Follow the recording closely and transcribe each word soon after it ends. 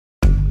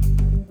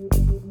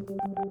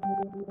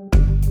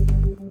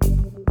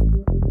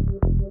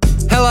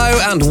Hello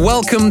and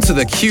welcome to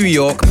the Q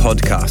York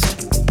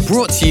podcast,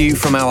 brought to you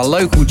from our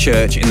local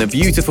church in the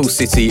beautiful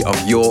city of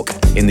York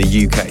in the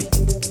UK.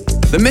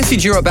 The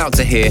message you're about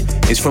to hear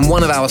is from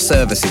one of our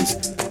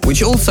services,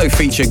 which also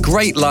feature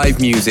great live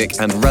music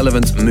and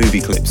relevant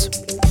movie clips.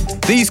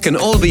 These can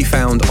all be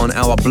found on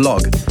our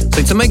blog,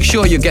 so to make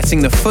sure you're getting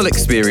the full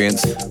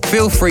experience,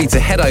 feel free to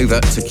head over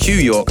to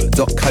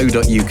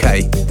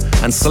qyork.co.uk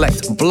and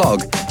select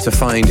blog to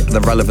find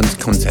the relevant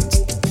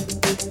content.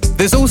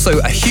 There's also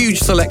a huge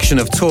selection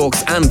of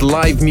talks and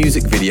live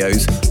music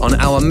videos on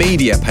our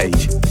media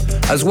page,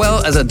 as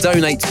well as a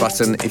donate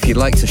button if you'd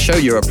like to show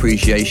your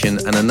appreciation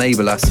and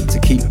enable us to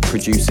keep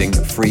producing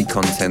free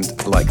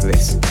content like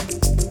this.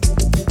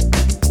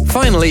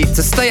 Finally,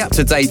 to stay up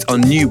to date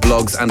on new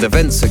blogs and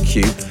events at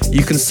Q,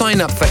 you can sign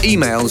up for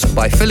emails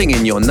by filling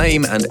in your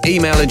name and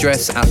email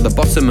address at the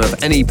bottom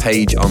of any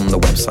page on the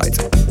website.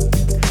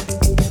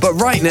 But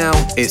right now,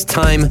 it's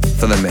time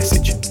for the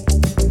message.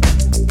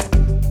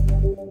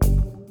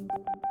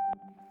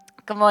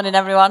 Good morning,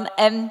 everyone.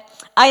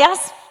 I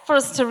asked for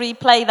us to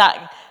replay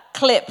that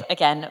clip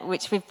again,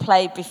 which we've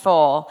played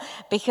before,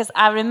 because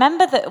I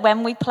remember that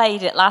when we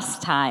played it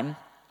last time,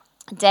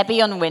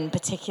 Debbie Unwin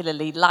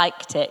particularly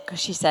liked it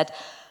because she said,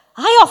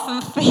 I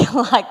often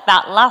feel like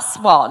that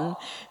last one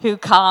who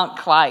can't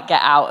quite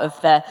get out of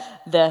the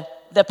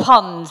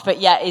pond,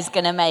 but yet is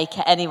going to make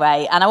it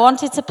anyway. And I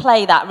wanted to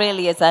play that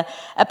really as a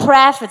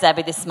prayer for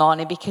Debbie this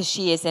morning because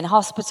she is in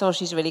hospital.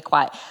 She's really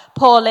quite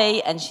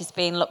poorly and she's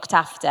being looked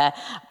after.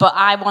 But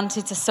I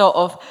wanted to sort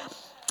of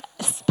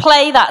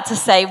play that to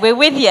say, we're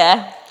with you,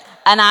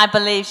 and I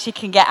believe she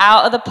can get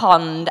out of the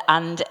pond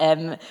and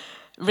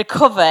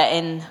recover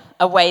in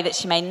a way that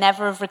she may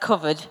never have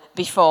recovered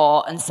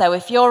before. And so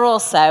if you're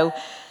also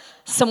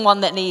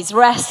someone that needs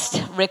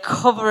rest,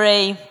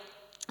 recovery,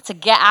 to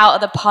get out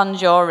of the pond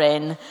you're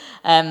in,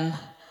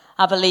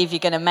 I believe you're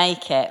going to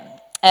make it.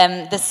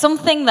 There's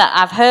something that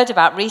I've heard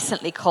about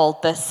recently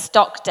called the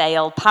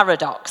Stockdale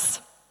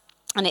Paradox.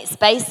 And it's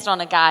based on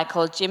a guy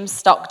called Jim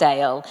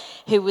Stockdale,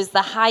 who was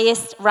the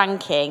highest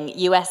ranking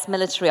US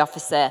military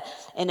officer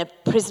in a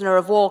prisoner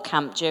of war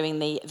camp during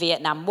the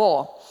Vietnam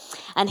War.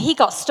 And he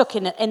got stuck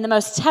in the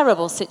most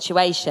terrible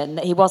situation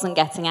that he wasn't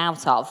getting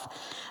out of.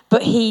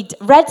 But he'd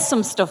read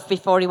some stuff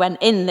before he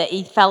went in that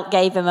he felt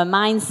gave him a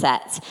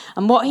mindset.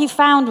 And what he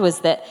found was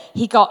that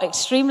he got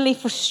extremely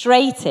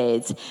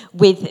frustrated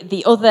with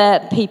the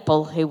other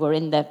people who were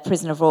in the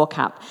prisoner of war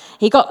camp.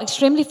 He got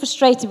extremely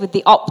frustrated with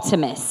the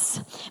optimists,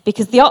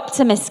 because the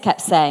optimists kept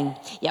saying,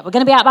 yeah, we're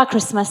going to be out by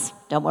Christmas,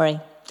 don't worry,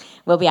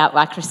 we'll be out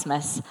by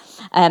Christmas.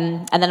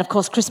 And then, of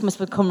course, Christmas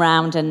would come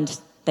round and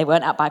they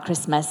weren't out by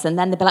Christmas. And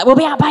then they'd be like, we'll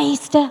be out by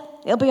Easter.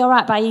 It'll be all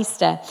right by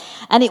Easter.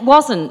 And it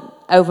wasn't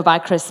over by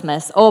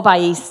Christmas or by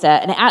Easter.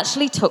 And it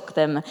actually took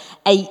them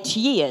 8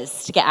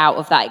 years to get out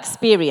of that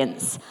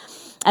experience.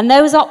 And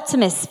those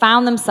optimists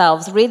found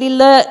themselves really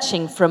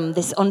lurching from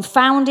this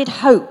unfounded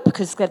hope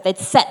because they'd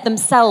set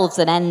themselves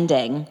an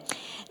ending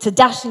to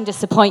dashing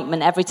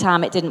disappointment every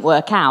time it didn't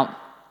work out.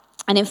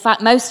 And in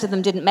fact, most of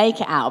them didn't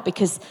make it out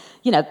because,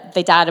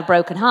 they died of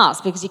broken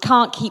hearts, because you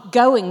can't keep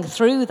going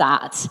through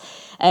that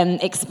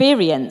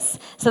experience.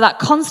 So that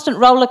constant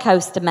roller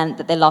coaster meant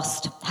that they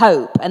lost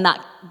hope, and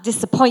that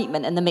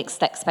disappointment and the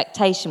mixed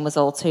expectation was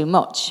all too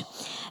much.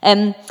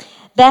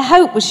 Their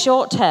hope was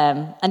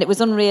short-term, and it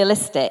was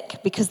unrealistic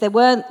because they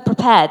weren't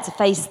prepared to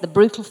face the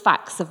brutal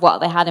facts of what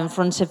they had in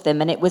front of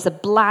them, and it was a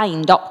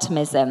blind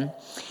optimism.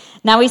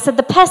 Now, he said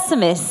the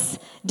pessimists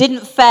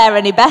didn't fare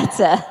any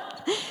better,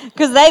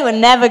 because they were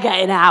never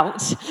getting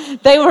out.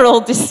 They were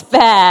all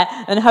despair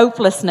and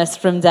hopelessness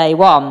from day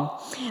one.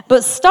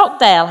 But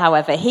Stockdale,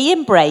 however, he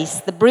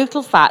embraced the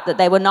brutal fact that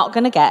they were not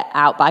going to get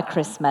out by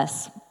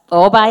Christmas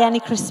or by any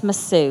Christmas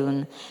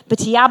soon,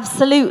 but he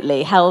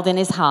absolutely held in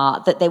his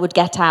heart that they would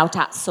get out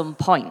at some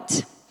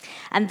point.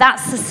 And that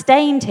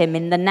sustained him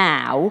in the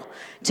now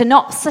to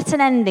not set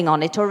an ending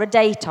on it or a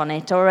date on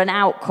it or an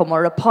outcome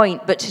or a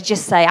point, but to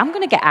just say, I'm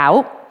going to get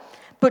out,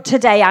 but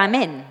today I'm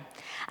in.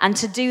 And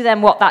to do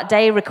then what that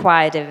day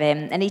required of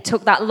him. And he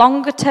took that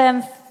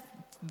longer-term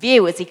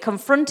view as he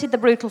confronted the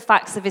brutal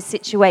facts of his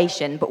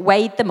situation, but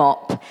weighed them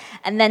up,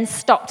 and then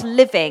stopped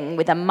living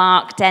with a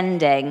marked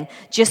ending,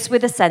 just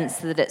with a sense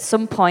that at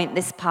some point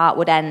this part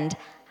would end,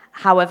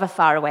 however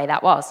far away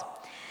that was.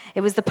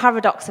 It was the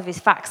paradox of his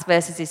facts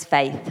versus his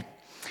faith.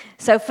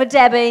 So for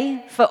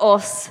Debbie, for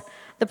us,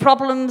 the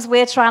problems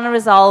we're trying to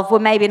resolve were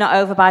maybe not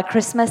over by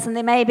Christmas, and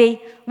they maybe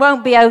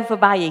won't be over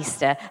by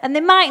Easter. And they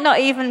might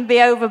not even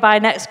be over by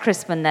next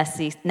Christmas,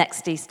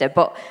 next Easter.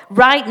 But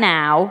right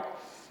now,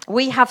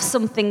 we have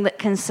something that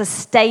can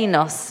sustain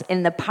us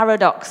in the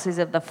paradoxes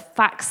of the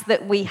facts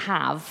that we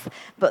have,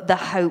 but the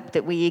hope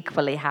that we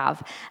equally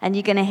have. And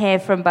you're going to hear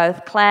from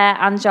both Claire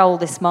and Joel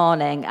this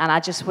morning, and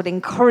I just would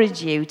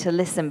encourage you to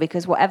listen,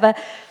 because whatever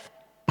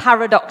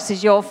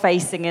paradoxes you're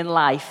facing in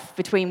life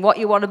between what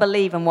you want to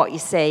believe and what you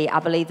see, I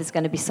believe there's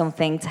going to be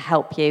something to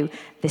help you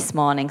this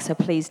morning. So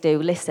please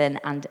do listen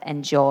and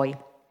enjoy.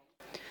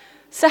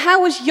 So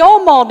how was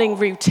your morning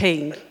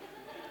routine?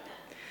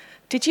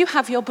 Did you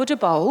have your Buddha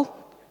bowl?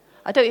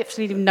 I don't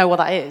actually even know what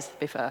that is, to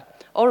be fair.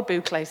 Or a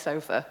boucle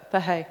sofa,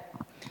 but hey.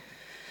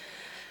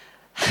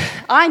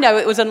 I know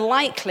it was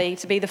unlikely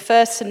to be the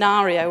first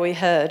scenario we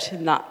heard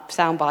in that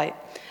soundbite.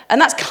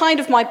 And that's kind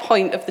of my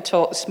point of the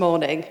talk this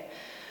morning.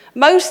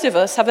 Most of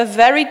us have a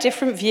very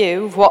different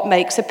view of what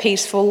makes a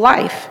peaceful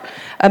life.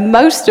 And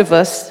most of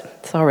us,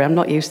 sorry, I'm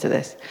not used to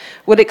this,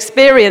 would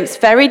experience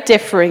very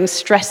differing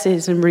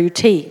stresses and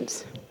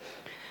routines.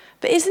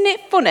 But isn't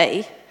it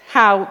funny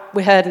how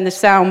we heard in the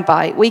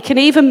soundbite, we can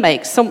even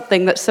make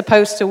something that's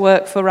supposed to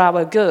work for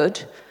our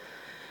good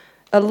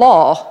a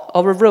law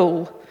or a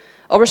rule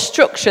or a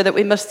structure that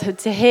we must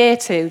adhere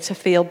to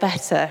feel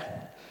better.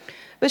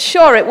 But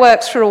sure, it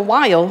works for a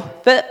while,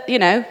 but,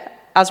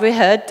 as we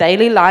heard,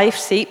 daily life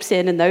seeps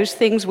in, and those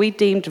things we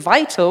deemed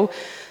vital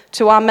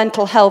to our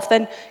mental health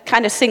then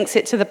kind of sinks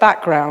it to the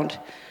background.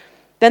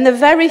 Then the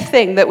very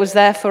thing that was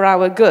there for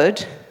our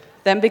good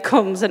then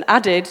becomes an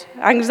added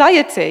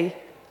anxiety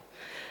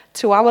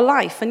to our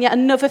life, and yet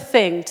another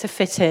thing to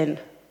fit in,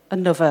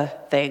 another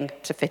thing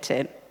to fit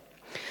in.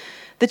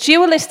 The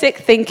dualistic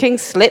thinking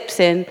slips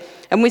in,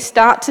 and we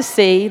start to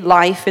see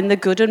life in the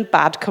good and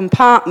bad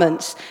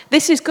compartments.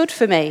 This is good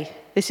for me,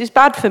 this is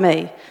bad for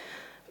me.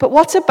 But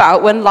what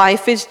about when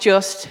life is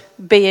just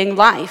being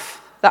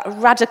life, that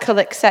radical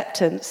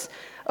acceptance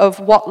of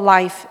what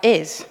life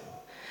is?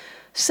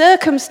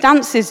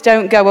 Circumstances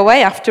don't go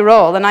away after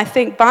all, and I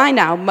think by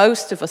now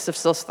most of us have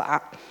sussed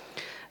that.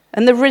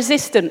 And the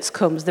resistance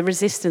comes, the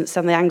resistance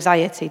and the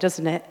anxiety,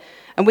 doesn't it?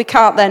 And we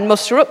can't then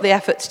muster up the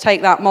effort to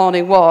take that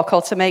morning walk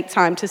or to make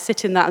time to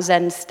sit in that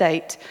Zen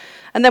state.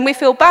 And then we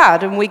feel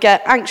bad and we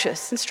get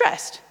anxious and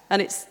stressed,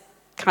 and it's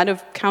kind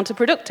of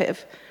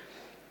counterproductive.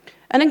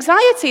 And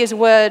anxiety is a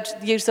word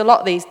used a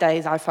lot these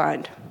days, I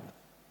find.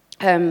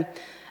 And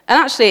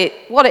actually,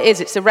 what it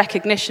is, it's a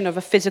recognition of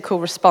a physical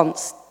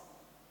response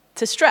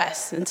to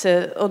stress and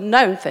to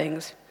unknown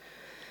things.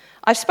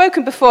 I've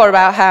spoken before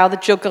about how the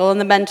juggle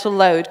and the mental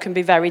load can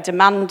be very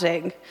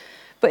demanding,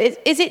 but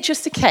is it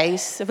just a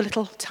case of a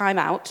little time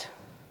out?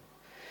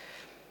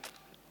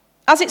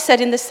 As it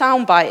said in the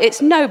soundbite,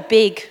 it's no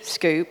big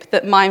scoop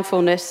that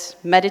mindfulness,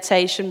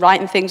 meditation,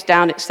 writing things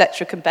down,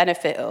 etc. can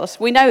benefit us.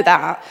 We know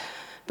that.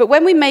 But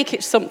when we make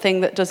it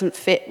something that doesn't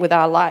fit with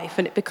our life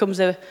and it becomes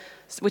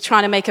we're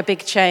trying to make a big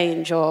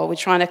change or we're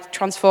trying to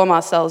transform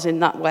ourselves in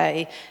that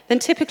way, then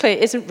typically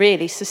it isn't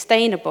really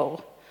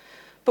sustainable.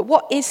 But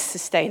what is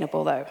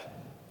sustainable, though?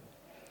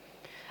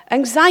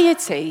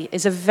 Anxiety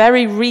is a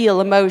very real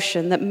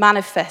emotion that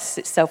manifests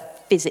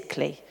itself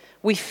physically.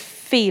 We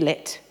feel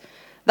it.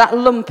 That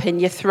lump in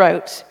your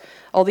throat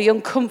or the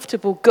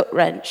uncomfortable gut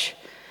wrench.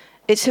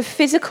 It's a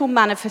physical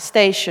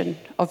manifestation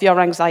of your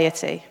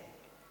anxiety.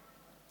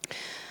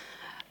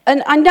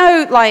 And I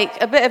know,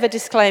 a bit of a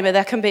disclaimer,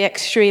 there can be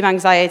extreme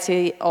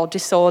anxiety or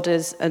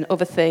disorders and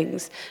other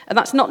things. And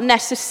that's not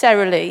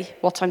necessarily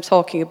what I'm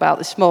talking about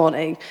this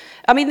morning.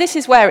 I mean, this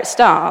is where it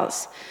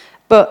starts.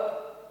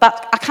 But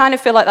I kind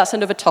of feel like that's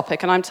another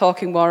topic, and I'm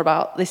talking more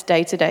about this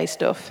day-to-day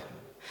stuff.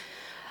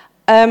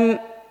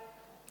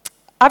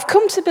 I've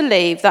come to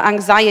believe that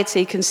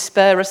anxiety can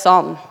spur us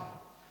on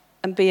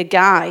and be a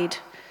guide.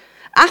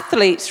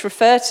 Athletes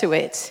refer to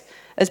it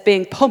as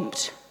being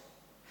pumped.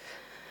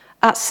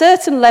 At a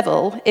certain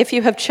level, if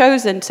you have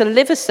chosen to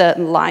live a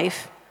certain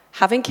life,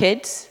 having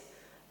kids,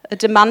 a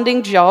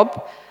demanding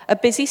job, a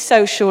busy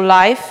social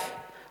life,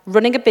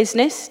 running a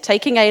business,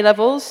 taking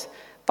A-levels,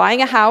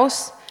 buying a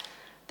house,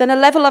 then a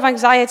level of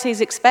anxiety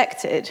is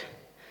expected.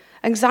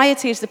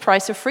 Anxiety is the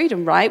price of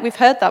freedom, right? We've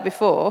heard that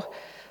before.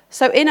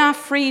 So in our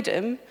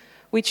freedom,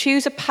 we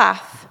choose a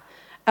path,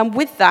 and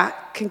with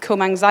that can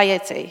come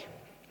anxiety.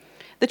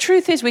 The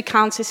truth is we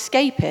can't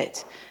escape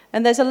it.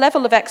 And there's a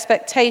level of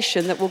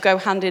expectation that will go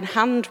hand in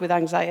hand with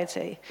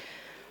anxiety.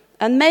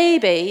 And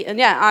maybe, and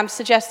yeah, I'm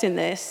suggesting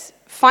this,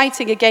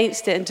 fighting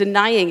against it and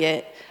denying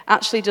it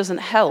actually doesn't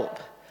help.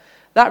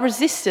 That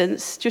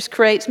resistance just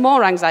creates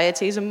more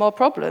anxieties and more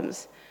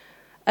problems.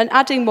 And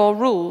adding more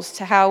rules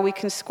to how we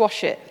can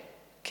squash it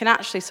can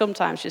actually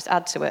sometimes just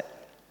add to it.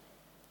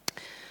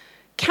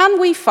 Can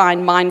we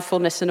find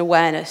mindfulness and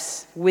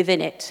awareness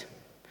within it?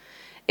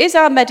 Is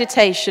our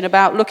meditation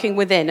about looking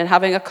within and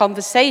having a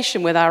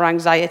conversation with our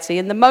anxiety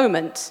in the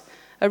moment,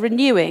 a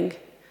renewing?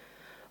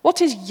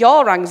 What is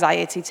your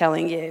anxiety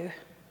telling you?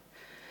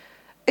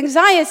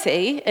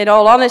 Anxiety, in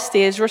all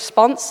honesty, is a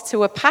response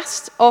to a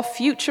past or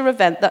future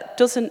event that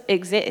doesn't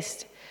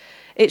exist.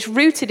 It's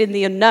rooted in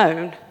the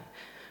unknown.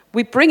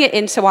 We bring it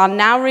into our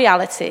now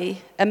reality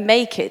and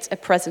make it a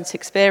present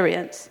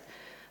experience.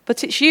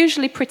 But it's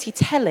usually pretty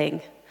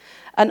telling,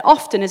 and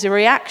often is a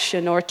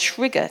reaction or a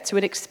trigger to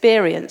an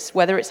experience,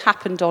 whether it's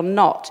happened or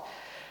not.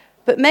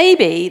 But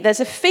maybe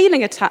there's a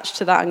feeling attached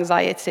to that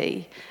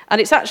anxiety,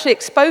 and it's actually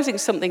exposing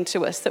something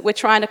to us that we're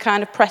trying to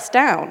kind of press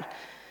down.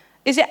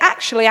 Is it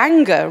actually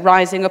anger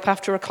rising up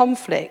after a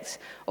conflict,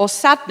 or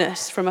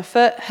sadness from a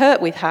hurt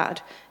we've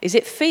had? Is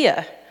it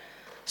fear?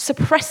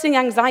 Suppressing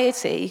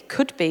anxiety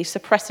could be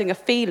suppressing a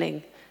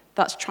feeling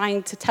that's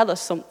trying to tell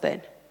us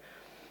something.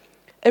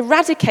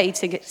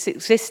 Eradicating its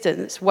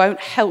existence won't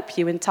help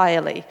you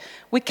entirely.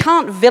 We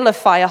can't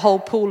vilify a whole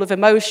pool of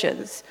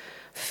emotions.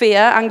 Fear,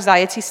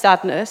 anxiety,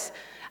 sadness.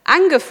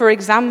 Anger, for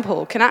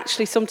example, can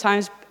actually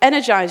sometimes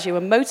energize you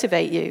and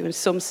motivate you in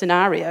some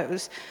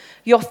scenarios.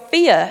 Your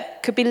fear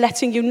could be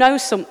letting you know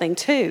something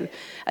too.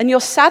 And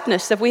your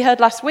sadness, that we heard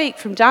last week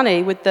from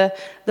Danny with the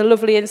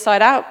lovely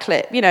Inside Out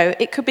clip,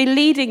 it could be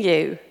leading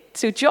you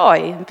to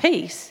joy and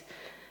peace.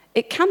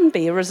 It can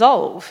be a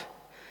resolve.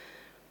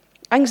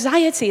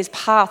 Anxiety is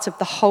part of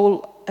the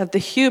whole of the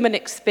human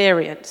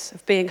experience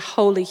of being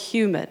wholly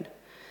human.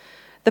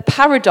 The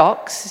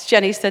paradox, as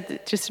Jenny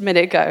said just a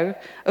minute ago,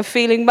 of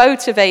feeling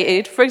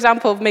motivated, for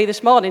example, of me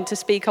this morning to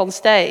speak on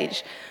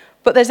stage,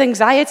 but there's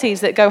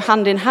anxieties that go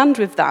hand in hand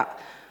with that.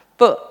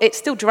 But it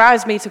still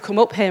drives me to come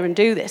up here and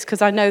do this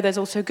because I know there's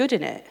also good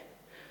in it.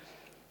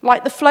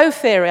 Like the flow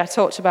theory I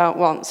talked about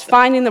once,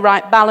 finding the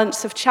right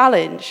balance of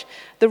challenge,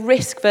 the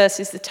risk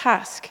versus the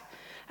task.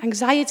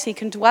 Anxiety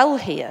can dwell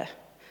here.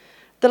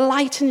 The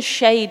light and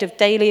shade of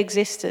daily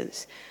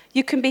existence.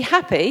 You can be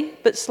happy,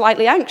 but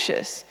slightly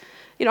anxious.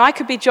 I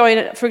could be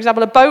enjoying, for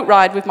example, a boat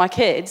ride with my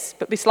kids,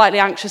 but be slightly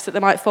anxious that they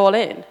might fall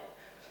in.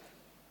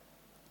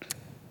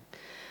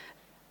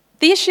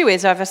 The issue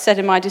is, as I said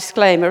in my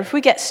disclaimer, if we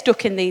get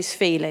stuck in these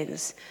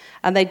feelings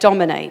and they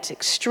dominate,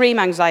 extreme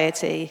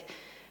anxiety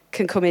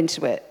can come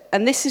into it.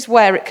 And this is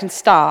where it can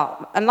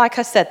start. And like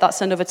I said,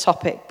 that's another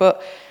topic.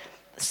 But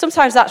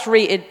sometimes that's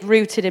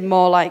rooted in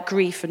more like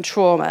grief and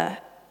trauma.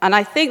 And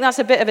I think that's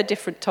a bit of a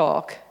different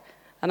talk.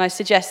 And I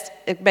suggest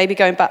maybe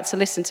going back to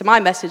listen to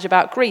my message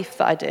about grief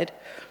that I did.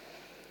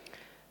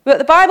 But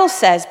the Bible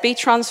says, be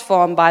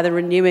transformed by the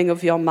renewing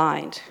of your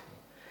mind.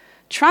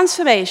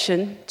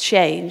 Transformation,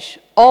 change,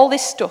 all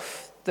this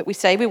stuff that we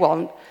say we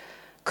want,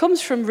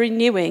 comes from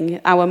renewing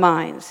our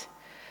minds.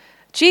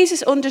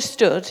 Jesus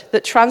understood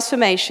that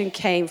transformation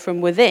came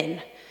from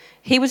within.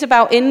 He was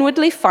about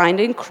inwardly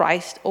finding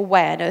Christ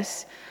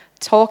awareness,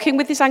 talking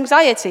with his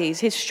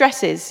anxieties, his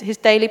stresses, his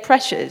daily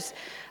pressures,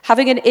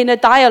 having an inner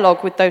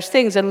dialogue with those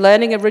things and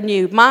learning a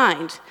renewed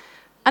mind.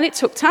 And it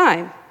took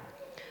time.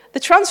 The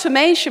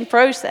transformation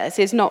process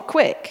is not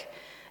quick.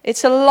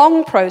 It's a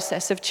long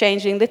process of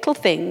changing little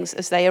things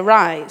as they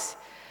arise.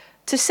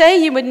 To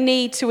say you would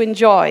need to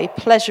enjoy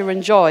pleasure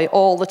and joy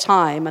all the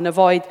time and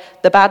avoid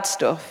the bad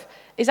stuff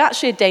is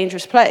actually a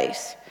dangerous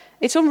place.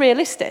 It's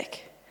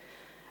unrealistic.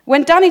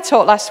 When Danny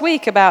talked last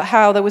week about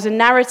how there was a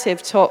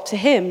narrative taught to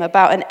him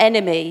about an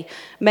enemy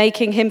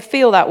making him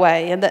feel that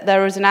way and that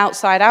there was an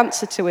outside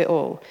answer to it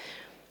all,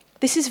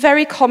 this is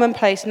very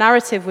commonplace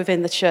narrative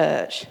within the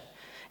church.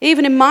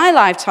 Even in my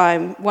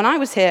lifetime, when I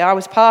was here, I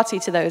was party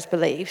to those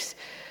beliefs.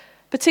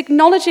 But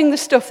acknowledging the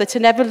stuff that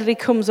inevitably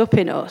comes up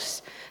in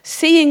us,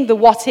 seeing the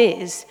what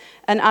is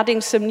and adding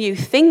some new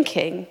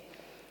thinking,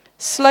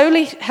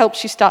 slowly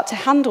helps you start to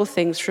handle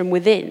things from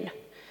within.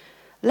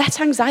 Let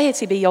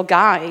anxiety be your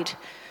guide.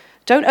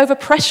 Don't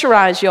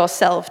overpressurize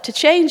yourself to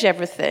change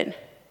everything.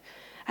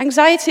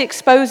 Anxiety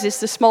exposes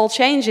the small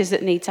changes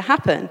that need to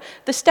happen,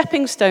 the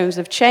stepping stones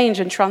of change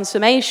and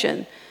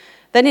transformation.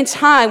 Then in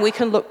time, we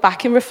can look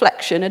back in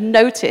reflection and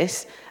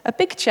notice a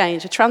big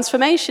change, a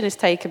transformation has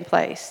taken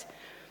place.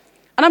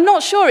 And I'm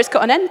not sure it's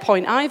got an end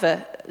point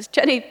either. As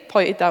Jenny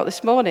pointed out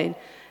this morning,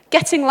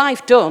 getting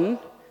life done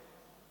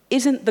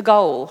isn't the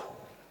goal.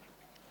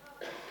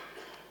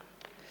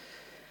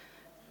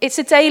 It's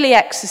a daily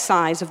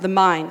exercise of the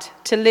mind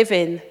to live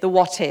in the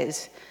what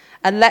is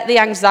and let the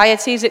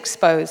anxieties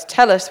exposed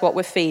tell us what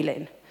we're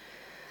feeling.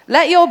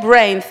 Let your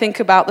brain think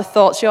about the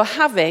thoughts you're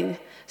having.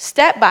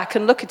 Step back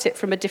and look at it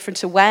from a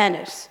different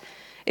awareness.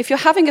 If you're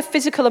having a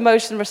physical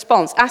emotional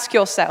response, ask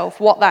yourself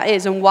what that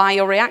is and why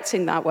you're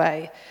reacting that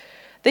way.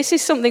 This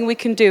is something we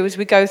can do as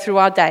we go through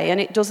our day,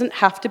 and it doesn't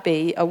have to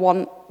be a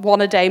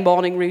one-a-day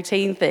morning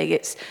routine thing.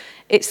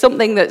 It's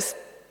something that's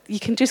you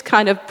can just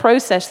kind of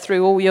process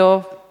through all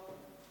your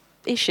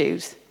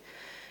issues.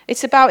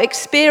 It's about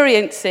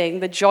experiencing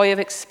the joy of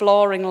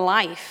exploring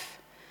life.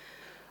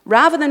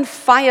 Rather than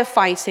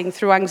firefighting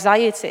through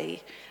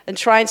anxiety and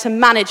trying to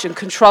manage and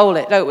control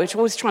it, we're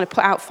always trying to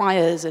put out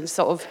fires and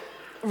sort of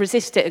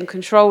resist it and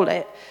control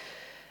it.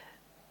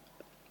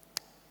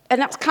 And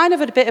that's kind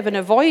of a bit of an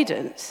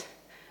avoidance.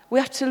 We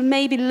have to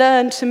maybe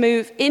learn to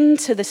move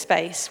into the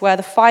space where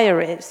the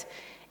fire is.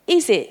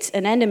 Is it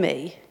an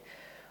enemy?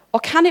 Or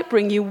can it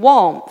bring you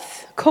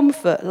warmth,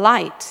 comfort,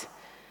 light?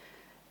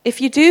 If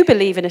you do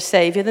believe in a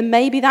saviour, then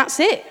maybe that's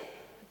it.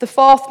 The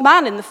fourth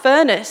man in the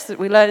furnace that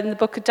we learn in the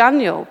book of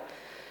Daniel.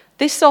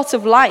 This sort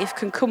of life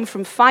can come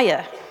from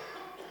fire.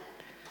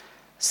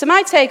 So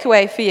my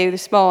takeaway for you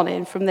this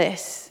morning from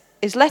this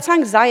is let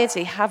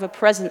anxiety have a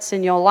presence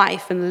in your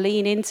life and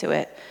lean into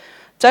it.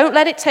 Don't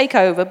let it take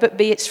over, but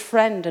be its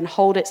friend and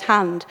hold its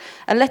hand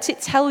and let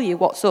it tell you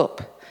what's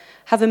up.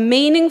 Have a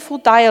meaningful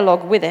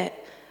dialogue with it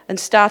and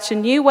start a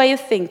new way of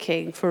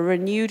thinking for a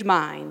renewed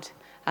mind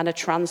and a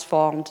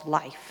transformed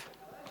life.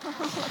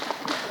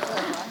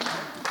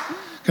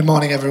 Good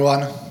morning,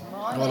 everyone.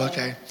 All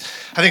okay.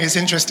 I think it's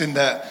interesting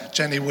that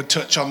Jenny would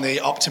touch on the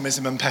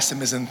optimism and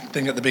pessimism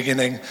thing at the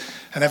beginning,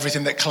 and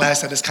everything that Claire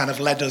said has kind of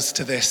led us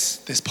to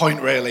this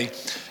point, really.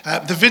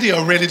 The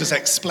video really does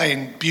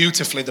explain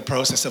beautifully the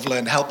process of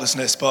learned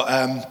helplessness, but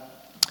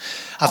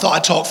I thought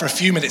I'd talk for a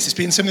few minutes. It's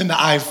been something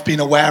that I've been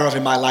aware of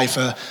in my life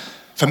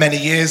for many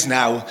years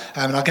now,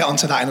 and I'll get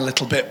onto that in a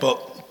little bit,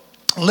 but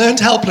learned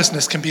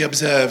helplessness can be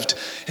observed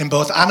in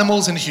both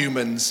animals and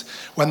humans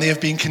when they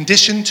have been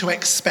conditioned to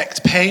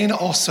expect pain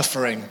or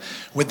suffering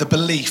with the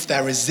belief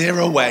there is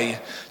zero way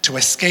to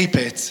escape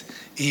it,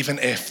 even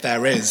if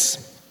there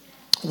is.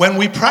 When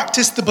we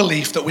practice the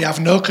belief that we have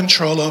no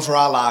control over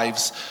our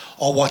lives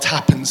or what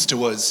happens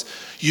to us,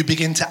 you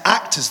begin to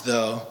act as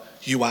though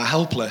you are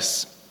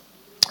helpless.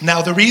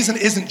 Now, the reason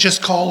it isn't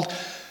just called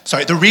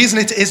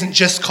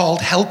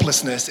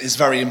helplessness is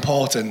very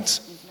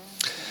important.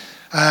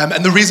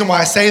 And the reason why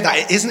I say that,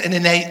 it isn't an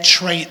innate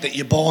trait that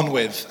you're born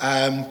with.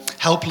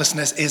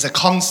 Helplessness is a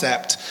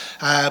concept,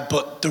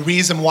 but the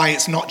reason why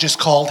it's not just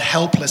called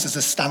helpless as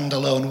a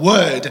standalone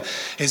word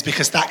is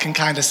because that can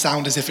kind of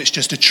sound as if it's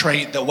just a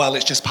trait that, well,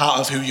 it's just part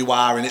of who you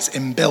are and it's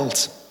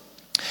inbuilt.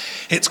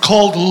 It's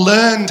called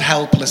learned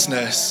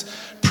helplessness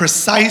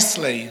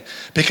precisely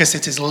because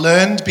it is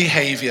learned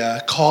behavior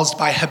caused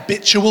by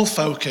habitual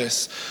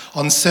focus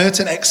on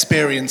certain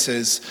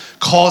experiences,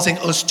 causing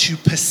us to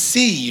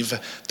perceive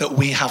that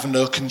we have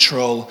no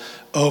control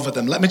over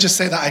them. Let me just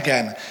say that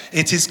again.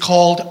 It is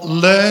called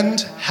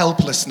learned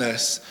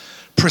helplessness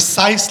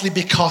precisely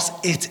because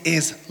it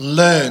is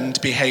learned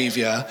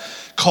behavior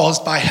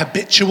caused by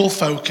habitual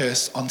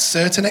focus on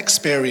certain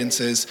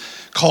experiences,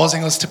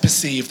 causing us to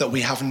perceive that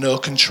we have no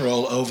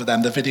control over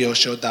them. The video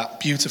showed that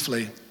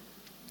beautifully.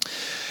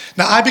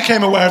 Now, I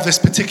became aware of this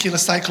particular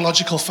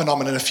psychological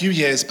phenomenon a few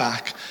years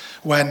back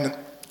when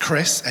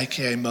Chris,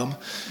 aka Mum,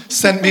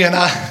 sent me an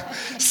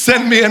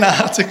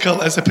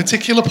article as a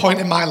particular point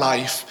in my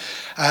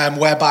life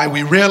whereby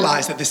we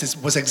realized that this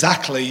was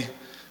exactly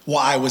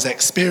what I was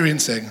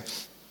experiencing.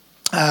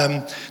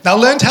 Now,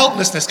 learned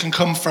helplessness can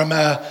come from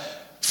a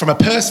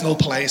personal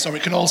place, or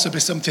it can also be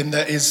something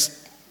that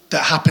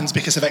happens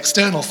because of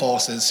external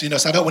forces.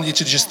 So I don't want you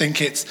to just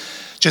think it's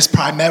just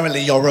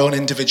primarily your own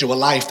individual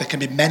life. There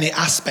can be many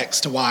aspects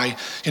to why,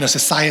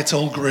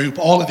 societal, group,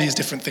 all of these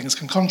different things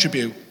can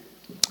contribute.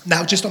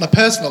 Now, just on a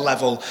personal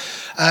level,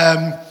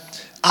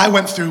 I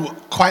went through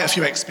quite a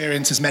few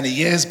experiences many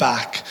years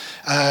back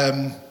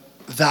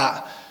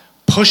that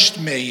pushed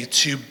me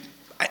to,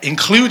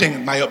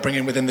 including my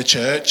upbringing within the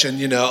church,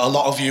 and a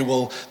lot of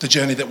you the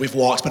journey that we've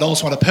walked, but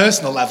also on a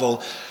personal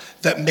level,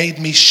 that made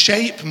me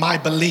shape my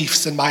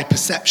beliefs and my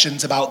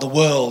perceptions about the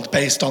world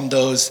based on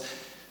those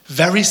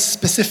very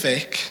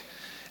specific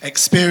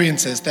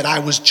experiences that I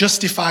was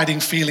justified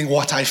in feeling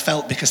what I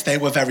felt because they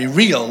were very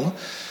real.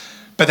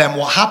 But then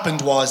what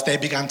happened was they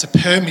began to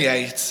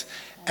permeate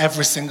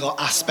every single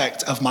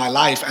aspect of my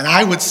life. And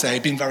I would say,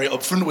 being very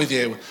upfront with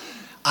you,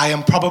 I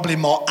am probably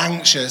more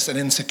anxious and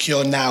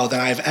insecure now than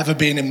I've ever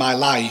been in my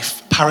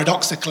life.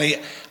 Paradoxically,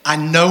 I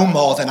know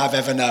more than I've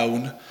ever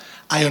known.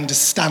 I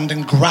understand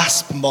and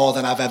grasp more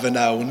than I've ever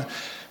known,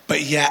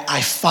 but yet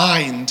I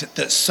find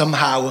that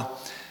somehow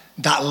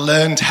that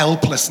learned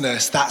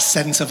helplessness, that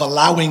sense of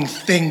allowing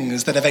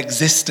things that have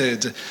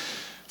existed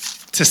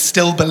to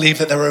still believe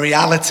that they're a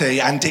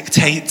reality and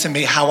dictate to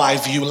me how I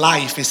view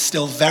life, is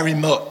still very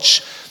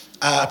much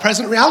a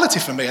present reality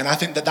for me. And I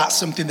think that that's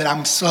something that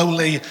I'm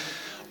slowly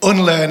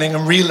unlearning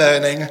and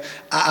relearning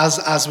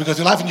as we go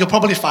through life. And you'll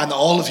probably find that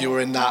all of you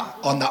are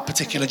on that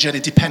particular journey,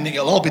 depending,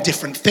 it'll all be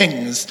different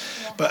things,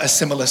 but a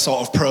similar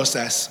sort of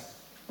process.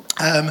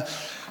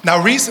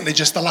 Now, recently,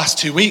 just the last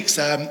 2 weeks,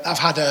 I've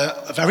had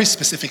a very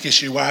specific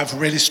issue where I've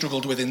really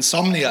struggled with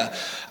insomnia.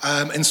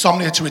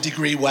 Insomnia to a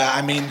degree where,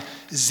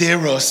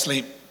 zero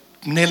sleep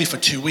nearly for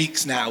 2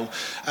 weeks now.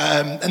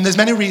 And there's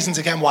many reasons,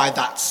 again, why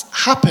that's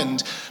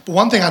happened. But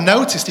one thing I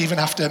noticed, even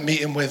after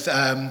meeting with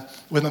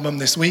my mum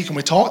this week, and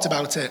we talked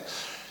about it,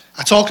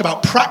 I talk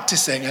about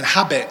practicing and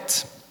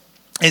habit,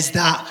 is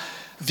that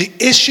the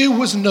issue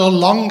was no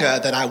longer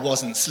that I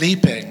wasn't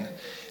sleeping.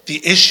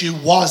 The issue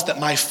was that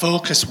my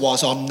focus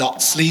was on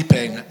not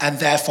sleeping, and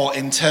therefore,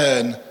 in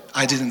turn,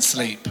 I didn't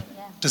sleep.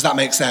 Does that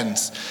make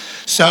sense?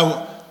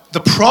 So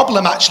the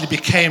problem actually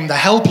became the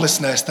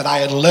helplessness that I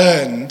had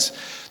learned,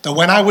 that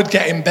when I would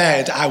get in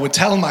bed, I would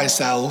tell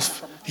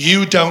myself,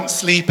 you don't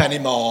sleep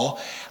anymore.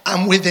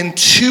 And within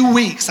 2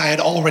 weeks, I had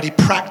already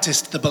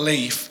practiced the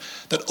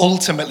belief that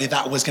ultimately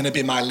that was going to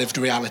be my lived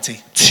reality.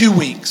 2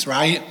 weeks,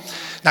 right?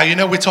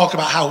 Now, we talk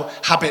about how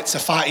habits are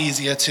far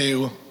easier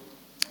to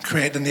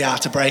create than they are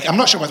to break. I'm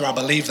not sure whether I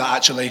believe that,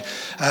 actually.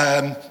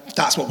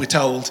 That's what we're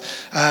told.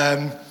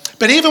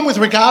 But even with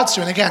regards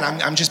to, and again,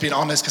 I'm just being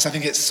honest because I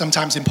think it's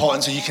sometimes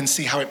important so you can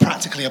see how it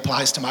practically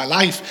applies to my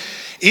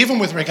life. Even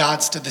with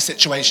regards to the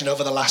situation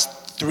over the last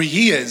 3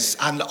 years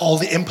and all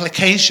the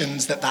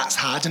implications that that's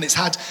had, and it's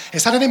had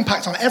an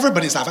impact on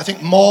everybody's life, I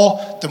think more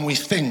than we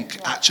think,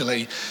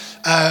 actually.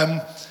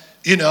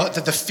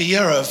 The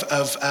fear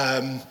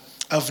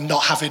of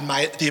not having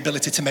the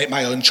ability to make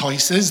my own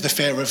choices, the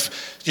fear of,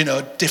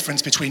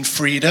 difference between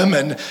freedom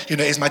and,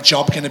 is my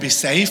job going to be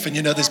safe? And,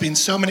 there's been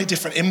so many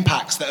different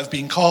impacts that have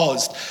been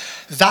caused.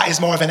 That is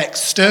more of an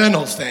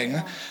external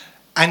thing.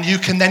 And you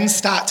can then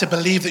start to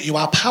believe that you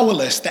are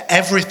powerless, that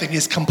everything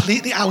is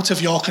completely out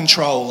of your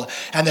control,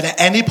 and that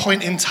at any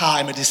point in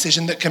time, a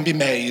decision that can be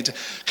made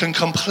can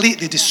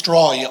completely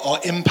destroy or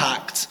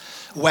impact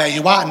where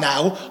you are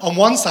now. On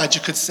one side,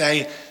 you could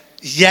say,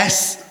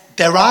 yes,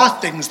 there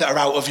are things that are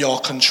out of your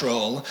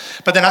control.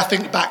 But then I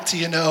think back to,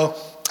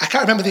 I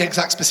can't remember the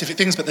exact specific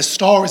things, but the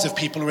stories of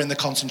people who were in the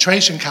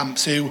concentration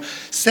camps who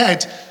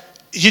said,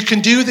 you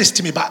can do this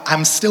to me, but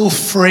I'm still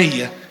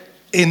free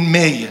in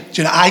me.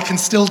 I can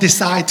still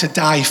decide to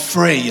die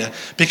free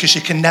because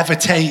you can never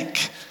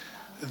take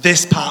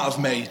this part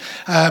of me.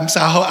 So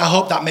I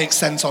hope that makes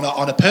sense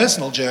on a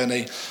personal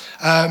journey.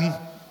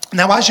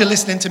 Now, as you're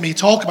listening to me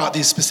talk about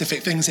these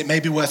specific things, it may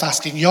be worth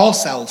asking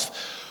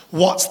yourself,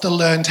 what's the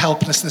learned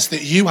helplessness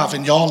that you have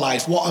in your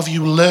life? What have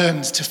you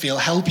learned to feel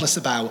helpless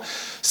about?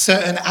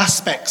 Certain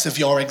aspects of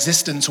your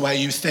existence where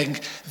you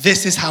think,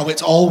 this is how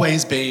it's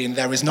always been,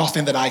 there is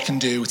nothing that I can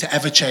do to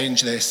ever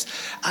change this.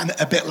 And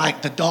a bit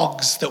like the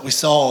dogs that we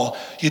saw,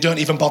 you don't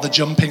even bother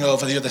jumping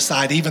over the other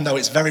side, even though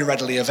it's very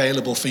readily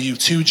available for you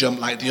to jump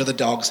like the other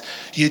dogs.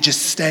 You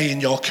just stay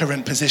in your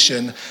current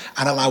position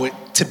and allow it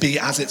to be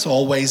as it's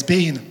always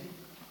been.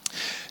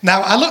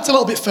 Now, I looked a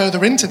little bit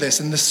further into this,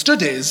 and the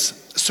studies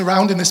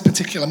surrounding this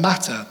particular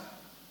matter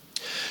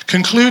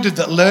concluded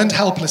that learned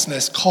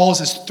helplessness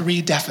causes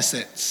 3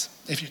 deficits.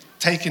 If you're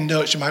taking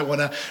notes, you might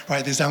want to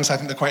write these down, so I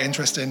think they're quite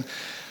interesting.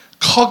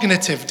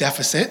 Cognitive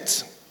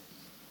deficit.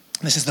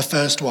 This is the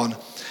first one.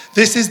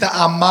 This is that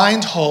our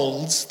mind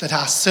holds that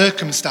our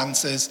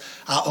circumstances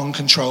are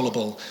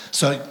uncontrollable.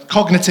 So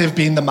cognitive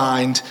being the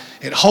mind,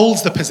 it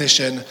holds the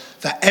position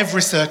that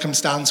every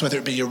circumstance, whether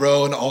it be your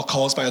own or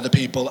caused by other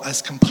people,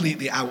 is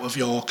completely out of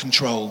your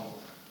control.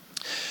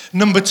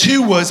 Number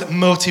 2 was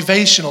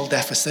motivational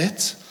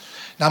deficit.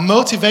 Now,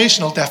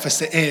 motivational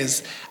deficit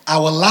is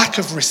our lack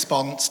of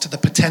response to the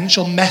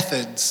potential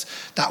methods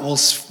that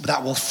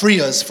will free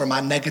us from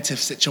our negative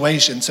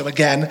situation. So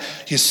again,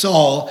 you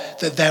saw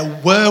that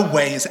there were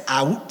ways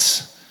out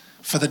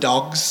for the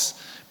dogs,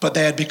 but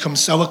they had become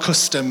so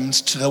accustomed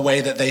to the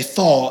way that they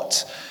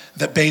thought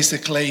that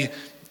basically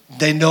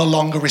they no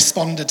longer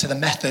responded to the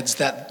methods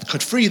that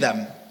could free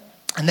them.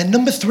 And then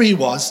number 3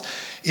 was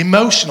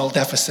emotional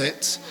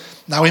deficit.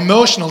 Now,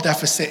 emotional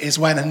deficit is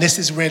when, and this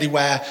is really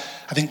where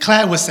I think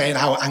Claire was saying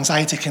how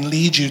anxiety can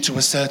lead you to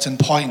a certain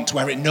point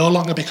where it no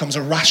longer becomes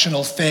a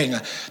rational thing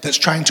that's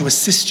trying to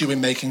assist you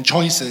in making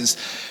choices,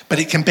 but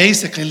it can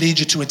basically lead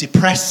you to a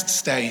depressed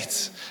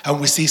state. And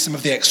we see some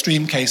of the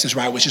extreme cases,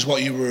 right, which is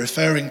what you were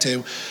referring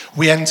to.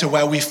 We enter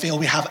where we feel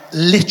we have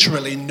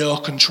literally no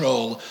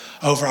control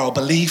over our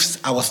beliefs,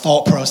 our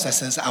thought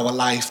processes, our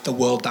life, the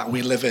world that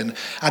we live in.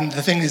 And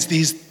the thing is,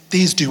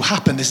 these do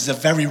happen. This is a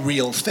very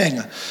real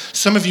thing.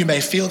 Some of you may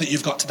feel that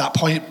you've got to that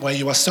point where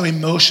you are so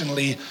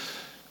emotionally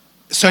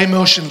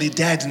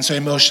dead and so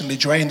emotionally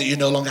drained that you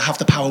no longer have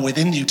the power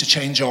within you to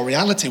change your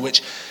reality,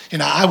 which,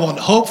 I want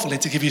hopefully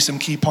to give you some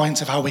key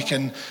points of how we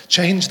can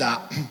change that.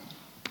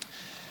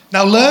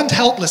 Now, learned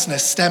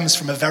helplessness stems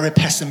from a very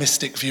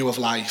pessimistic view of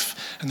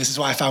life. And this is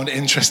why I found it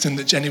interesting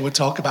that Jenny would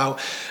talk about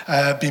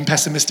being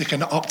pessimistic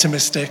and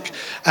optimistic.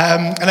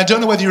 And I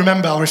don't know whether you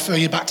remember, I'll refer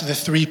you back to the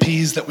 3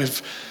 Ps that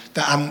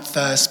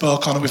Anth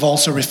spoke on, and we've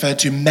also referred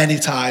to many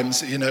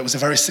times. It was a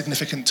very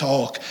significant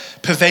talk.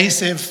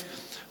 Pervasive,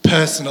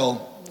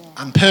 personal,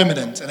 and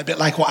permanent. And a bit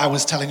like what I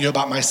was telling you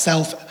about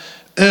myself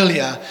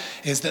earlier,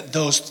 is that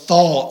those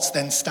thoughts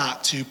then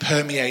start to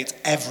permeate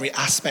every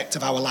aspect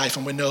of our life,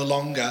 and we're no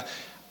longer...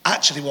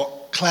 Actually,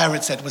 what Claire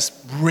had said was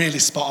really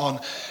spot on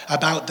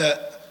about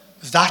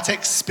that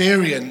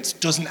experience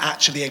doesn't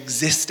actually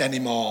exist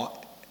anymore.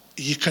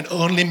 You can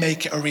only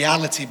make it a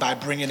reality by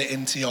bringing it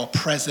into your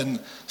present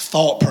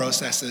thought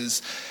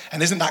processes.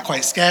 And isn't that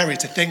quite scary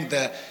to think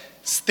that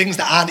things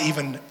that aren't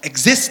even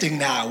existing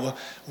now,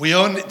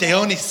 they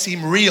only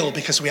seem real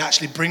because we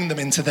actually bring them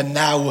into the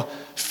now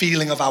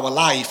feeling of our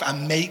life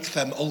and make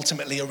them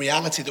ultimately a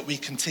reality that we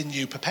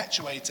continue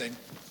perpetuating.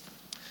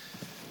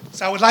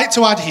 So I would like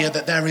to add here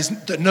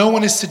that no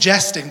one is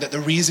suggesting that the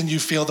reason you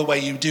feel the way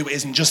you do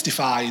isn't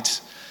justified.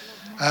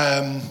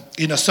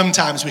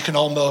 Sometimes we can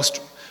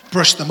almost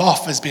brush them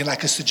off as being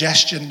like a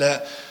suggestion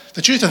that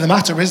the truth of the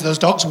matter is those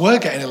dogs were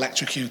getting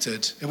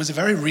electrocuted. It was a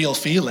very real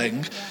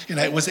feeling.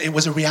 It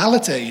was a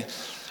reality.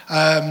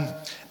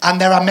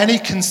 And there are many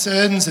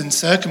concerns and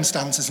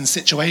circumstances and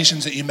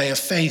situations that you may have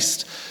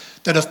faced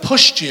that have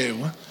pushed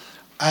you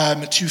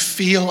to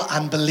feel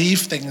and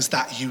believe things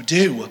that you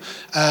do.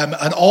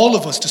 And all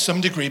of us, to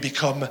some degree,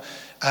 become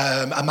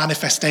a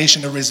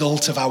manifestation, a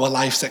result of our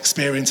life's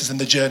experiences and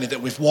the journey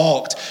that we've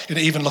walked.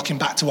 Even looking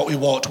back to what we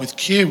walked with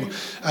Q,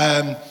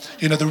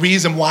 the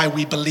reason why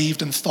we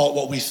believed and thought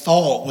what we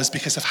thought was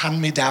because of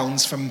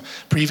hand-me-downs from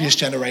previous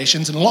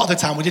generations. And a lot of the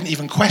time, we didn't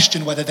even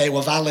question whether they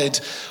were valid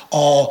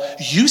or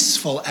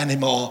useful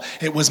anymore.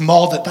 It was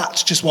more that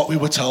that's just what we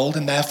were told,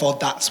 and therefore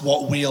that's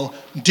what we'll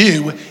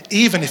do,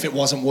 even if it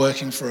wasn't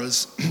working for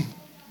us.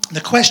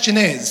 The question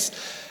is,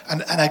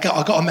 and I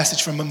got a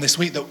message from Mum this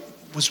week that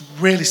was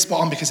really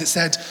spot on, because it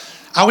said,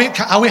 are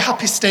we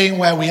happy staying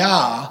where we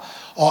are,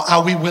 or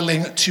are we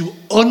willing to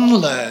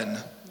unlearn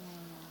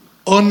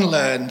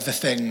the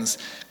things?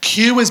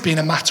 Q has been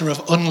a matter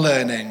of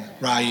unlearning,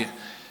 right?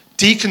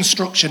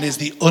 Deconstruction is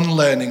the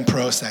unlearning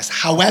process.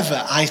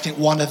 However, I think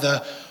one of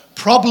the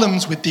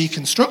problems with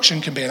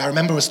deconstruction can be, and I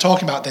remember us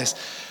talking about this,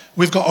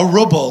 we've got a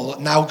rubble,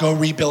 now go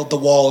rebuild the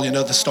wall,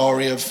 the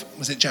story of,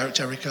 was it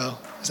Jericho?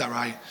 Is that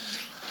right?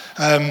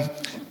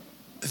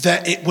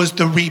 That it was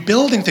the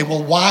rebuilding thing.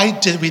 Well, why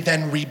did we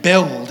then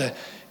rebuild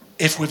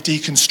if we've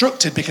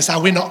deconstructed? Because are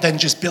we not then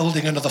just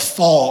building another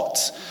fort?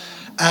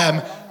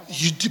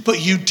 But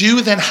you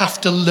do then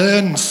have to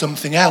learn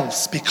something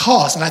else,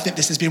 because, and I think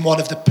this has been one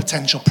of the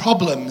potential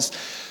problems,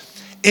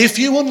 if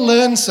you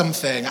unlearn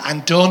something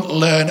and don't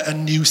learn a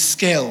new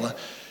skill,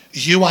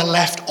 you are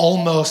left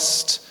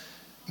almost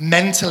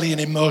mentally and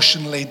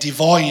emotionally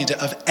devoid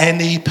of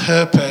any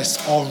purpose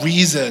or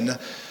reason.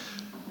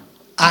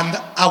 And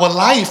our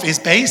life is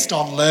based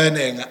on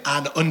learning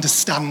and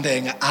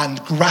understanding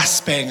and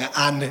grasping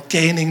and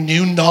gaining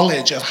new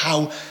knowledge of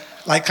how,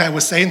 like I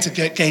was saying,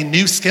 to gain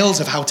new skills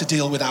of how to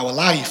deal with our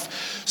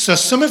life. So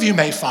some of you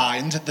may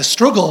find the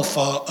struggle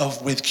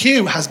with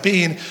Q has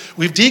been,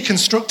 we've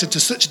deconstructed to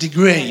such a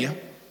degree.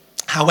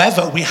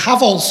 However, we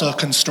have also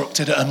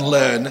constructed and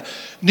learned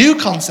new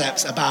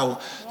concepts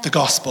about the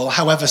gospel.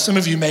 However, some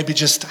of you maybe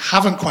just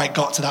haven't quite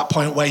got to that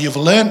point where you've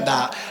learned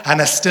that and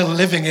are still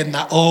living in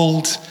that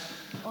old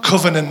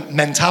covenant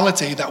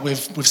mentality that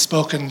we've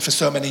spoken for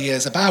so many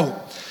years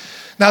about.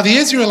 Now, the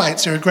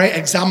Israelites are a great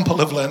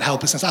example of learned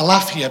helplessness. I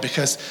laugh here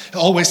because it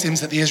always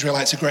seems that the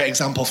Israelites are a great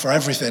example for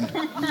everything.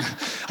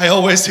 I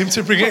always seem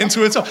to bring it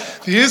into it.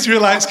 The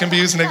Israelites can be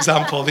used as an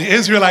example. The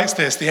Israelites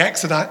this, the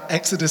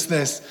Exodus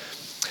this.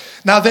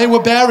 Now, they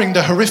were bearing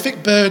the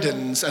horrific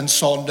burdens and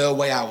saw no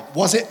way out.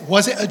 Was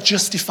it a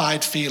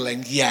justified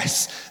feeling?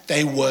 Yes,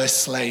 they were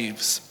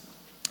slaves.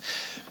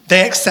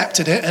 They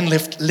accepted it and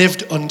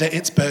lived under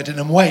its burden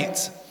and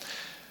weight.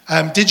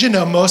 Did you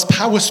know most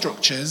power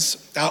structures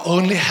are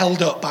only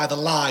held up by the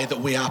lie that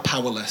we are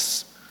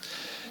powerless?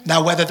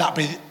 Now, whether that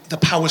be the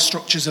power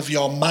structures of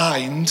your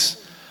mind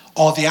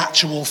or the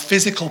actual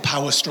physical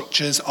power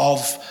structures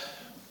of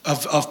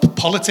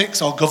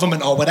politics or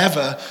government or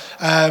whatever,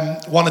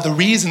 one of the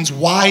reasons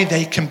why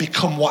they can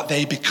become what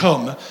they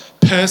become,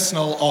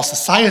 personal or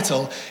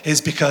societal,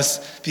 is because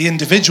the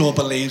individual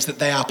believes that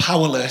they are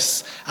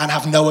powerless and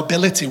have no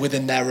ability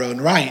within their own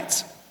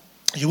right.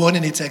 You only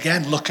need to,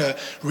 again, look at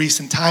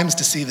recent times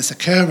to see this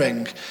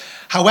occurring.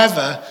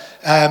 However,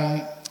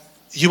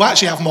 you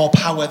actually have more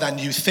power than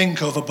you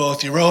think over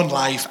both your own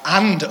life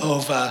and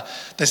over,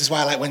 this is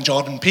why I like when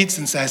Jordan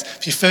Peterson says,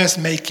 if you first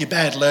make your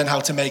bed, learn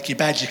how to make your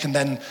bed, you can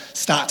then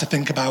start to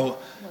think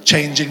about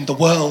changing the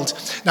world.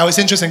 Now, it's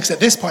interesting because at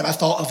this point I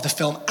thought of the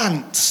film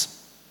Ants.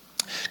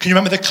 Can you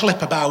remember the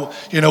clip about,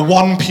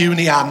 one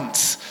puny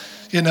ant?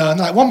 And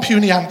like one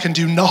puny ant can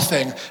do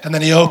nothing, and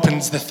then he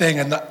opens the thing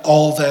and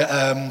all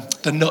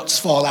the nuts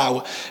fall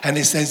out, and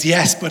it says,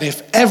 yes, but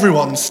if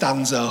everyone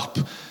stands up,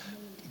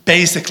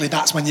 basically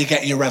that's when you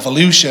get your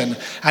revolution.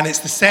 And it's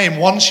the same,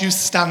 once you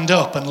stand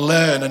up and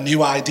learn a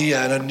new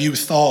idea and a new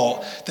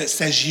thought that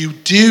says you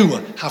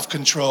do have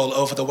control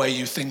over the way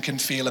you think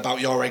and feel about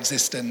your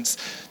existence,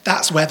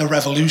 that's where the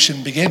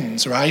revolution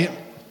begins, right?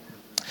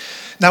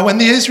 Now, when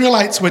the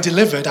Israelites were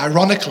delivered,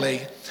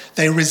 ironically,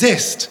 they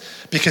resist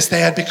because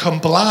they had become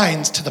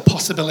blind to the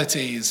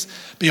possibilities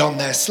beyond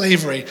their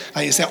slavery.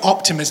 Like you say,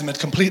 optimism had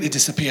completely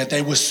disappeared.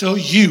 They were so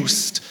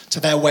used to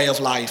their way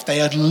of life. They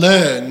had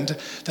learned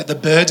that the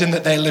burden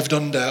that they lived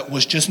under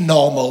was just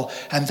normal,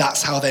 and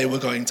that's how they were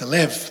going to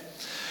live.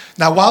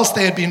 Now, whilst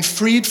they had been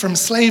freed from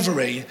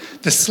slavery,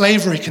 the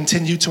slavery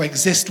continued to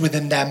exist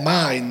within their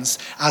minds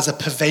as a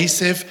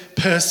pervasive,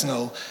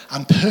 personal,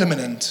 and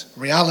permanent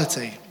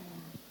reality.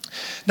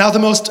 Now, the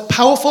most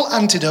powerful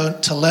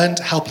antidote to learned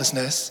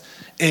helplessness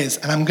is,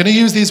 and I'm going to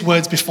use these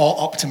words before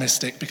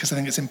optimistic because I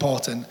think it's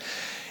important,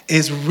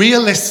 is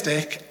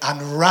realistic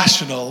and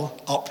rational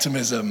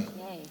optimism.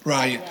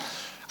 Right? Yeah.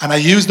 And I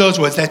use those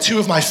words. They're two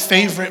of my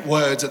favorite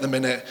words at the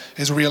minute,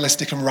 is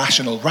realistic and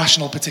rational.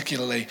 Rational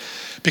particularly.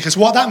 Because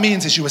what that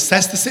means is you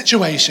assess the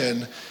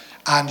situation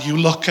and you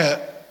look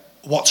at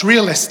what's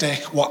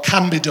realistic, what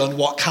can be done,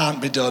 what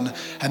can't be done,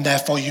 and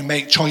therefore you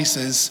make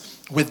choices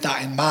with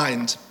that in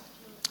mind.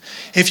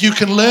 If you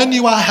can learn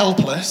you are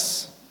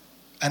helpless,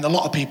 and a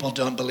lot of people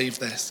don't believe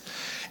this,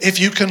 if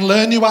you can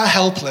learn you are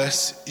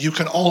helpless, you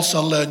can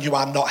also learn you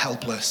are not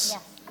helpless.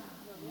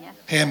 Yeah.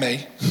 Hear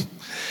me.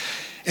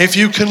 If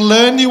you can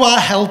learn you are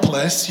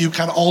helpless, you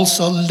can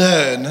also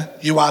learn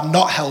you are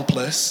not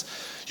helpless.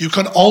 You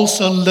can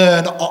also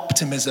learn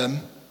optimism,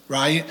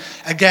 right?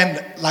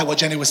 Again, like what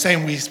Jenny was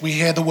saying, we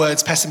hear the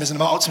words pessimism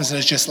and optimism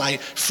as just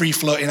like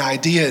free-floating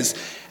ideas.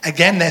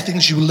 Again, they're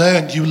things you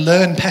learn. You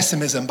learn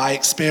pessimism by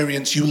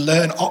experience. You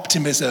learn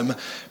optimism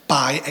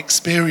by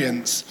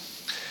experience.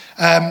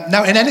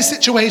 Now, in any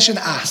situation,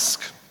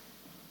 ask,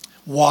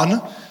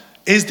 1,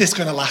 is this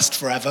going to last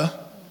forever,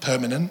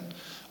 permanent,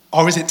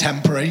 or is it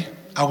temporary?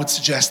 I would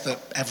suggest that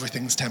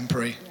everything's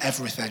temporary,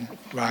 everything,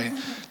 right?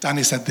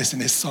 Danny said this in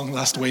his song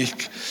last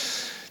week.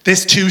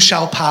 This too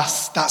shall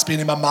pass. That's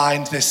been in my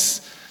mind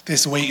this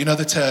week. You know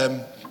the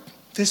term,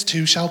 this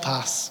too shall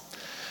pass.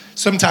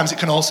 Sometimes it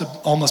can also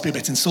almost be a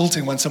bit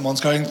insulting when someone's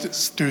going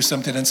through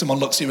something and someone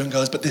looks at you and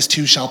goes, but this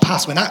too shall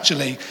pass, when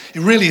actually it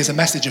really is a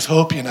message of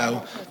hope, you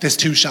know, this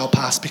too shall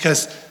pass,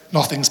 because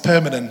nothing's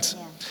permanent.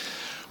 Yeah.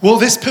 Will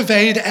this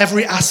pervade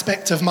every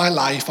aspect of my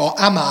life, or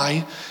am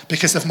I,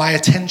 because of my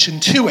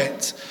attention to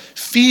it,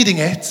 feeding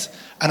it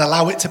and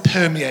allow it to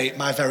permeate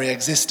my very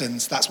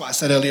existence? That's what I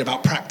said earlier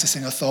about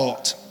practicing a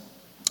thought.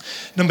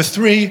 Number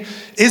 3,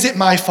 is it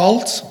my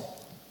fault?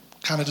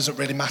 Kind of doesn't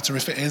really matter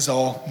if it is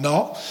or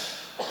not.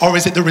 Or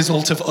is it the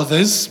result of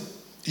others?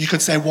 You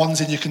could say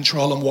one's in your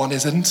control and one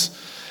isn't.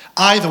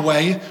 Either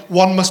way,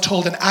 one must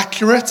hold an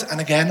accurate and,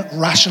 again,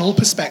 rational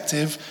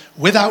perspective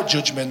without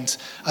judgment,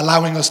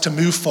 allowing us to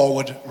move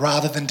forward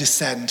rather than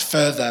descend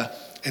further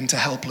into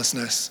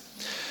helplessness.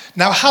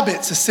 Now,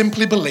 habits are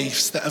simply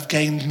beliefs that have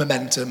gained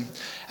momentum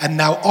and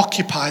now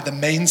occupy the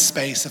main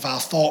space of our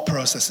thought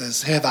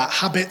processes. Hear that?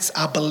 Habits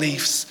are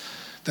beliefs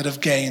that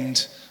have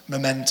gained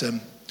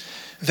momentum.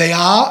 They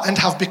are and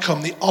have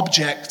become the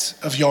object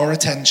of your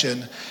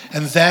attention,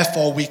 and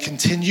therefore we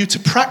continue to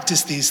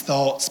practice these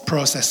thoughts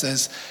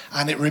processes,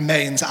 and it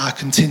remains our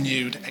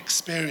continued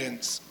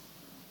experience.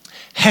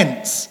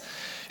 Hence,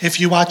 if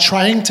you are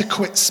trying to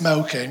quit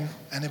smoking,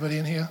 anybody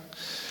in here?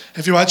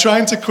 If you are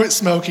trying to quit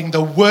smoking,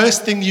 the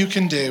worst thing you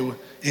can do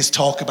is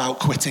talk about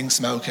quitting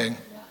smoking.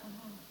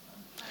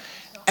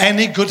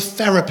 Any good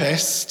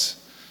therapist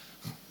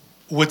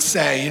would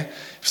say,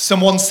 if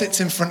someone sits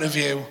in front of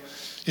you,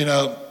 you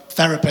know,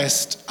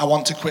 therapist, I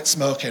want to quit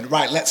smoking.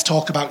 Right, let's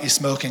talk about your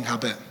smoking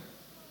habit.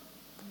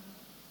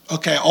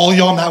 Okay, all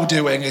you're now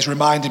doing is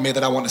reminding me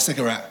that I want a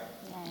cigarette.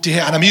 Do you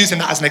hear? And I'm using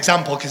that as an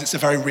example because it's a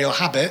very real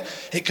habit.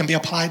 It can be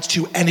applied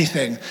to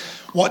anything.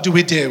 What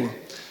do?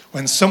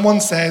 When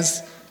someone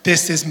says,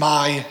 this is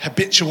my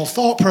habitual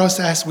thought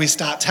process, we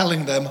start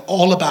telling them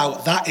all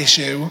about that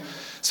issue.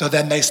 So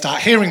then they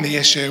start hearing the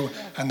issue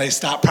and they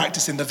start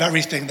practicing the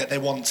very thing that they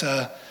want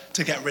to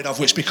get rid of,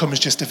 which becomes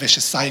just a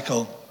vicious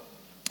cycle.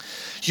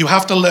 You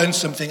have to learn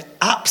something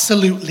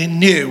absolutely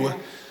new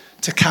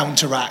to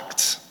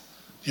counteract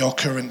your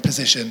current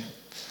position.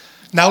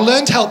 Now,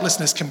 learned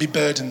helplessness can be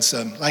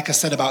burdensome, like I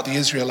said about the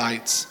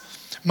Israelites.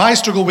 My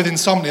struggle with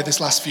insomnia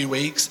this last few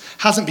weeks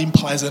hasn't been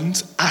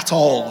pleasant at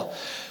all,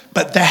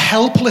 but the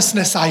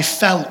helplessness I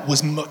felt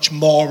was much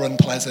more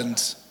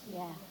unpleasant.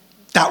 Yeah.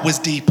 That was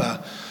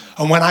deeper.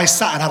 And when I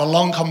sat and had a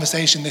long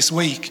conversation this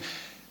week,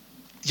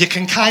 you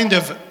can kind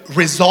of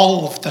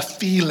resolve the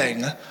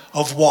feeling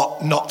of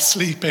what not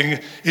sleeping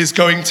is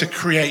going to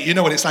create. You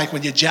know what it's like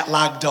when you're jet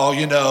lagged or,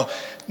 you know,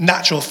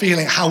 natural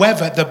feeling.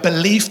 However, the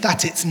belief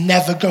that it's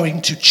never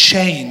going to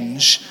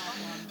change,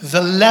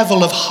 the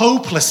level of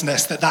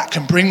hopelessness that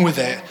can bring with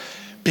it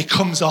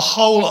becomes a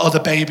whole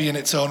other baby in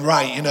its own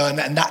right, you know,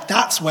 and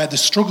that's where the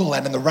struggle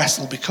then and the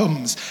wrestle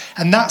becomes.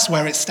 And that's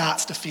where it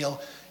starts to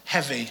feel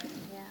heavy.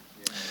 Yeah.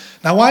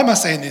 Now, why am I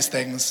saying these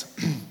things?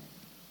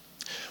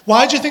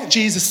 Why do you think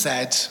Jesus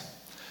said,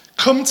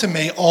 come to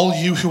me, all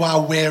you who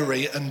are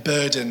weary and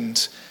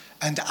burdened,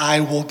 and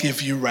I will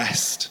give you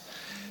rest.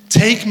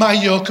 Take my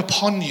yoke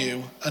upon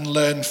you and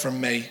learn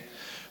from me,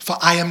 for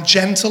I am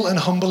gentle and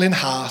humble in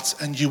heart,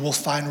 and you will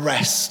find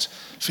rest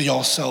for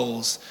your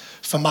souls.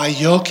 For my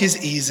yoke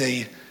is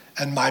easy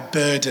and my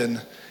burden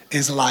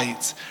is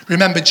light.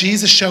 Remember,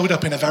 Jesus showed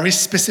up in a very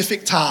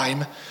specific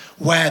time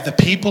where the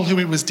people who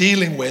he was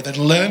dealing with had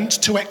learned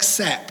to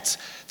accept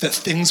that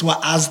things were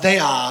as they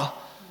are.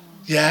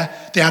 Yeah,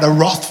 they had a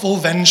wrathful,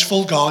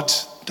 vengeful God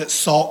that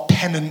sought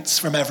penance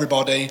from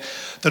everybody.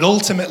 That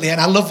ultimately,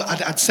 and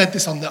I'd said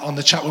this on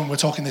the chat when we were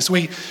talking this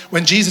week,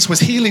 when Jesus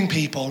was healing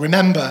people,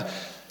 remember,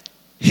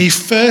 he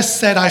first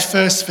said, I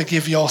first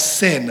forgive your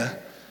sin.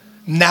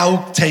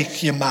 Now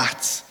take your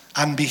mat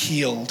and be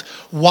healed.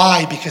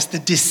 Why? Because the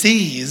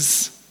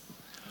disease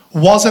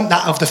wasn't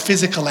that of the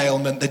physical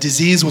ailment. The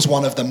disease was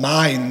one of the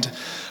mind.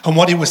 And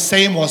what he was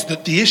saying was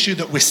that the issue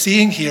that we're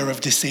seeing here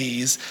of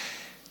disease,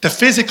 the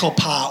physical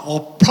part will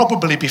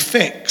probably be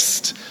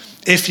fixed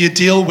if you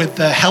deal with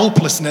the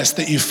helplessness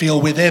that you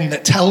feel within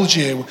that tells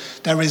you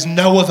there is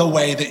no other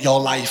way that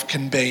your life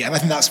can be. And I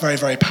think that's very,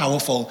 very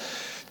powerful.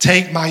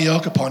 Take my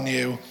yoke upon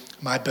you,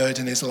 my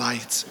burden is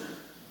light.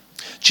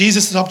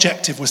 Jesus'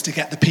 objective was to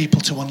get the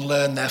people to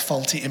unlearn their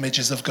faulty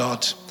images of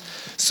God.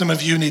 Some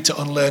of you need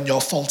to unlearn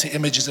your faulty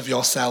images of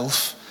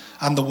yourself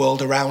and the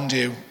world around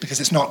you, because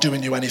it's not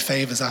doing you any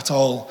favours at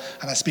all.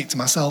 And I speak to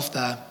myself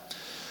there.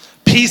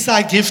 Peace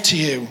I give to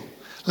you.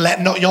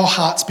 Let not your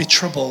hearts be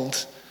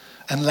troubled,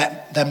 and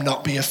let them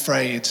not be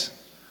afraid.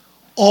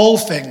 All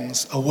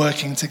things are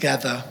working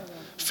together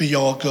for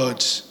your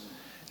good.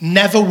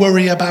 Never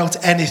worry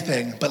about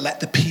anything, but let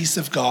the peace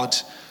of God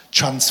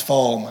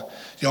transform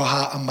your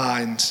heart and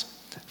mind.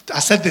 I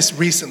said this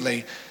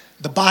recently.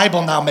 The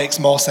Bible now makes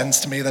more sense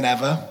to me than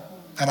ever,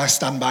 and I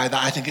stand by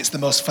that. I think it's the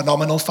most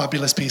phenomenal,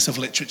 fabulous piece of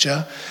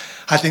literature.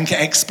 I think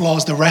it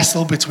explores the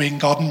wrestle between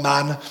God and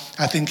man.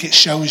 I think it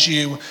shows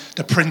you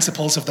the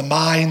principles of the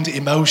mind,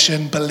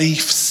 emotion,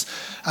 beliefs,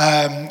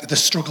 the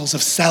struggles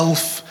of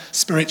self,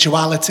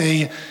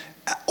 spirituality.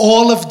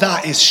 All of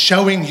that is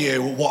showing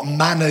you what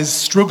man has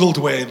struggled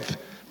with,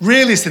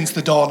 really since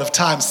the dawn of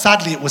time.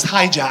 Sadly, it was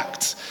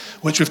hijacked,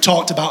 which we've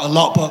talked about a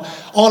lot, but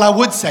all I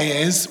would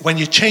say is, when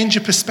you change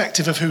your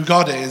perspective of who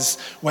God is,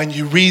 when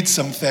you read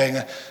something,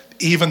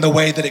 even the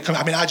way that it comes,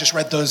 I mean, I just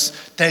read those,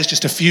 there's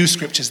just a few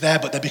scriptures there,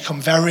 but they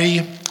become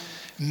very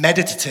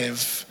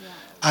meditative,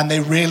 and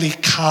they really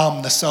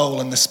calm the soul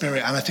and the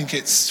spirit. And I think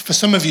it's, for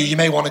some of you, you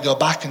may want to go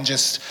back and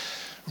just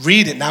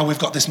read it. Now we've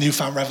got this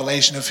newfound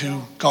revelation of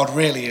who God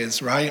really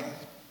is, right?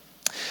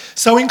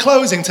 So in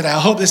closing today, I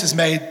hope this has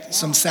made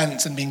some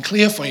sense and been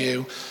clear for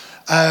you.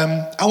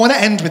 I want to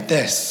end with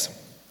this.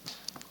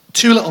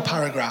 2 little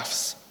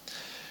paragraphs.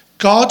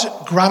 God,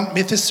 grant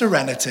me the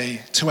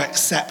serenity to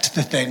accept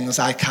the things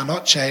I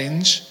cannot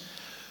change,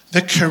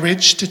 the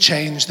courage to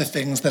change the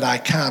things that I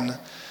can,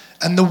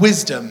 and the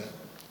wisdom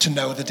to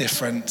know the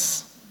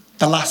difference.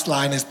 The last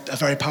line is a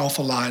very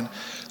powerful line.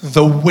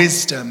 The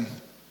wisdom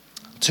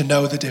to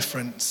know the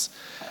difference.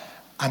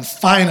 And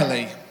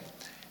finally,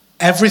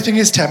 everything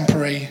is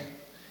temporary.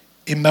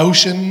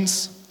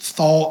 Emotions,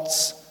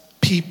 thoughts,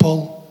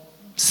 people,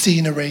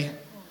 scenery.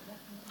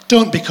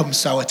 Don't become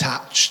so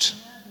attached.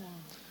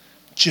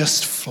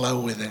 Just flow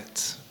with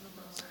it.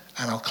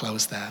 And I'll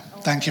close there.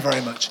 Thank you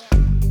very much.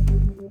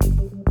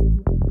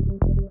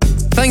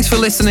 Thanks for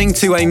listening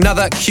to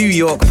another Q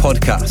York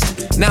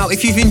podcast. Now,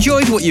 if you've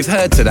enjoyed what you've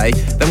heard today,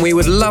 then we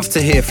would love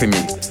to hear from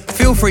you.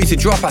 Feel free to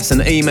drop us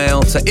an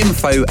email to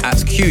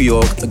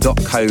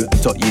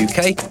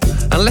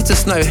info@qyork.co.uk and let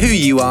us know who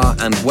you are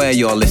and where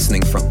you're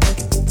listening from.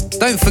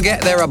 Don't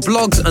forget there are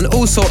blogs and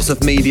all sorts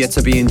of media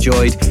to be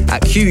enjoyed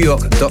at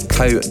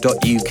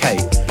qyork.co.uk,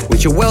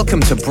 which you're welcome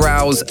to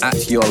browse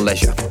at your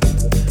leisure.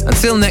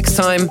 Until next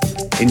time,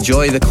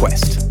 enjoy the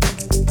quest.